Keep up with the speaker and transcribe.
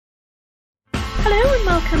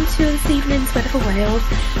welcome to this evening's weather for Wales.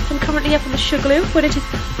 I'm currently up on the Sugarloaf where it is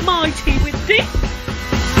mighty windy.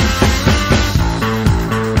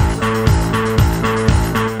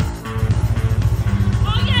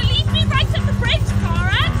 Oh yeah, leave me right at the bridge,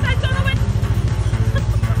 Cara, 'cause I don't know when...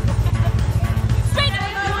 Straight up!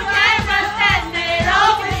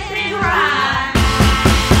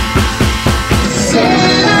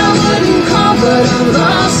 Said I wouldn't call, but I'm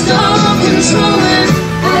lost all controlling.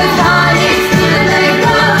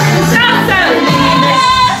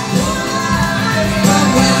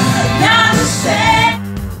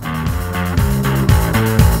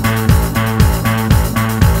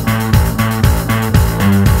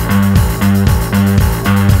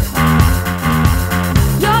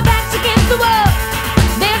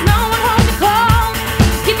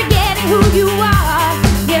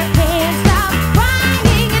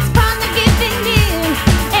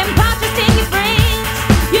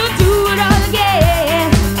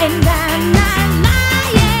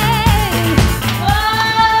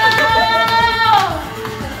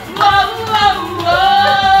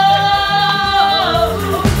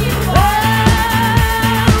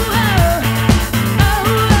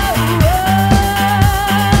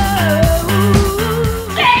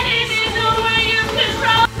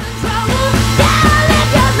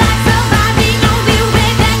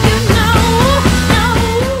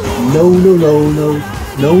 No, no, no, no,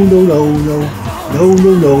 no, no, no, no, no,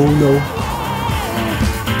 no, no, no.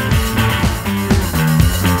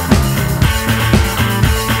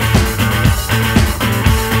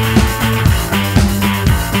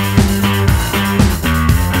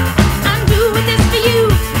 I'm doing this for you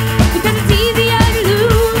because it's easier to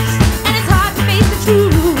lose, and it's hard to face the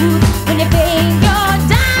truth. When you think you're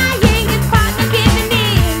dying, it's partner giving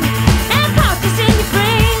in, and cautious in your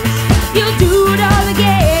friends. You'll do it all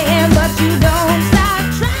again, but you don't stop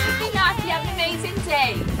trying. Natalie, have an amazing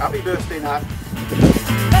day. Happy birthday, Nat.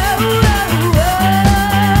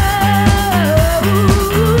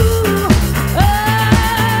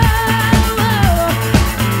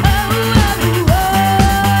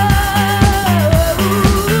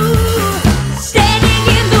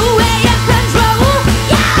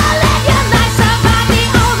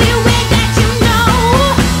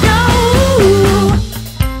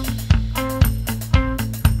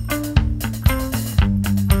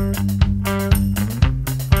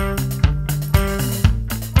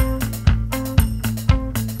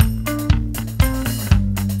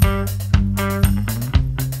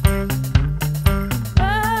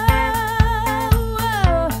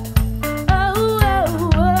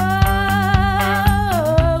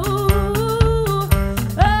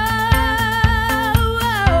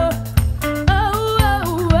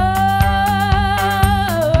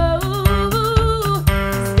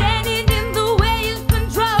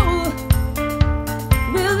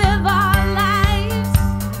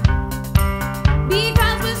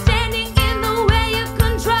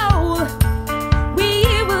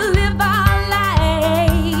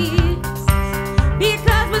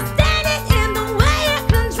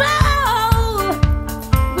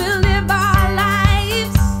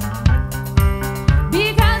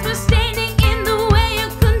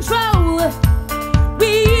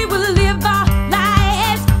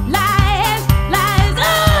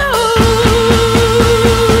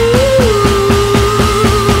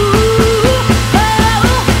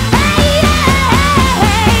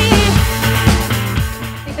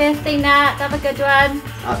 Nat, have a good one.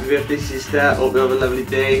 Happy birthday, sister. Hope you have a lovely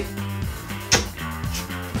day.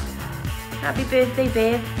 Happy birthday,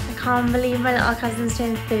 babe. I can't believe my little cousin's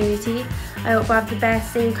turned 30. I hope you have the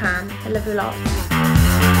best day you can. I love you a lot.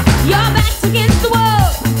 Your back's against the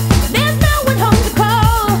wall. There's no one home to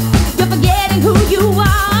call. You're forgetting who you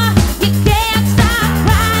are. You can't stop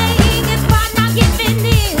crying. It's hard not giving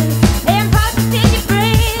in. And protecting your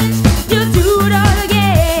friends. You'll do it all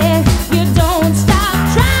again. You don't stop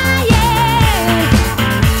trying.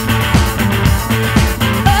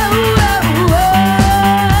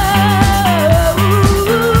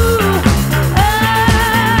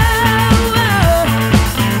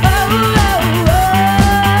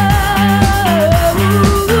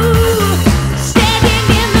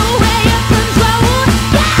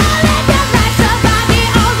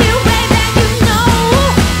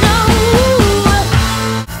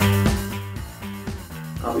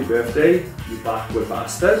 Happy birthday, you backward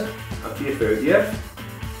bastard. And for your 30th,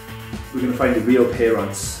 we're going to find the real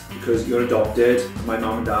parents because you're adopted and my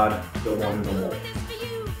mum and dad don't want you no more.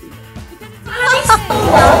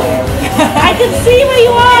 I can see where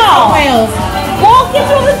you are. Wales. Walking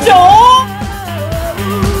through the door.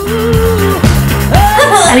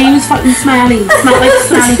 And he was fucking smelly. Smelled like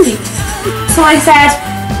smelly feet. So I said,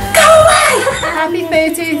 Happy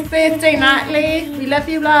 30th birthday, Natalie. We love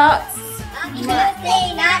you lots. Happy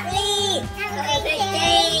birthday, Natalie. Have a great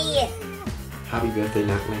day. Happy birthday,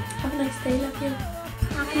 Natalie. Have a nice day, love you.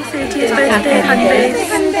 Happy 30th birthday, honey.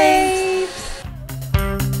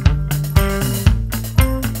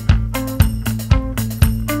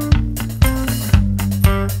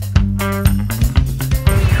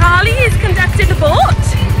 Carly is conducting the boat,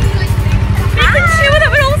 making sure that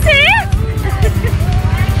we're all safe.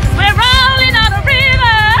 We're rolling on a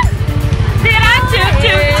river.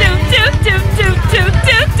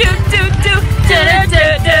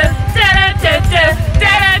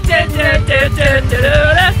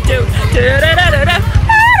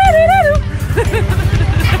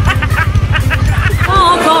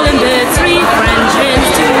 All calling birds, 3 French hens,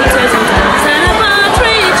 2 turtle doves, and a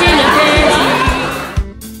partridge in a pear tree.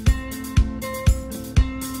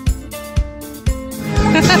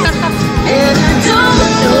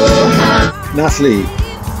 Natalie,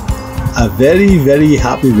 a very, very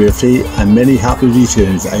happy birthday and many happy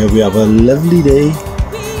returns. I hope you have a lovely day.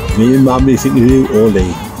 Me and Mum be thinking of you all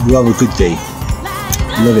day. You have a good day.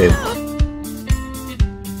 Love you.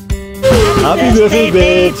 Happy birthday,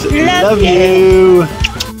 bitch. Love you.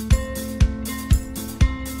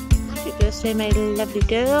 Happy birthday, my lovely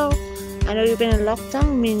girl. I know you've been in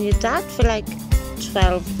lockdown, me and your dad, for like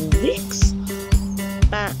 12 weeks.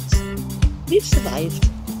 But we've survived.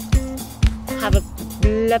 Have a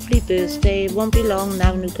lovely birthday. It won't be long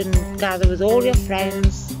now and you can gather with all your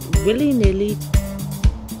friends willy-nilly.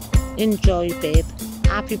 Enjoy, babe.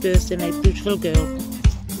 Happy birthday, my beautiful girl.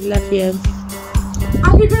 Love you.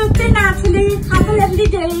 Happy birthday, Natalie. Have a lovely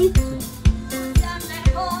day.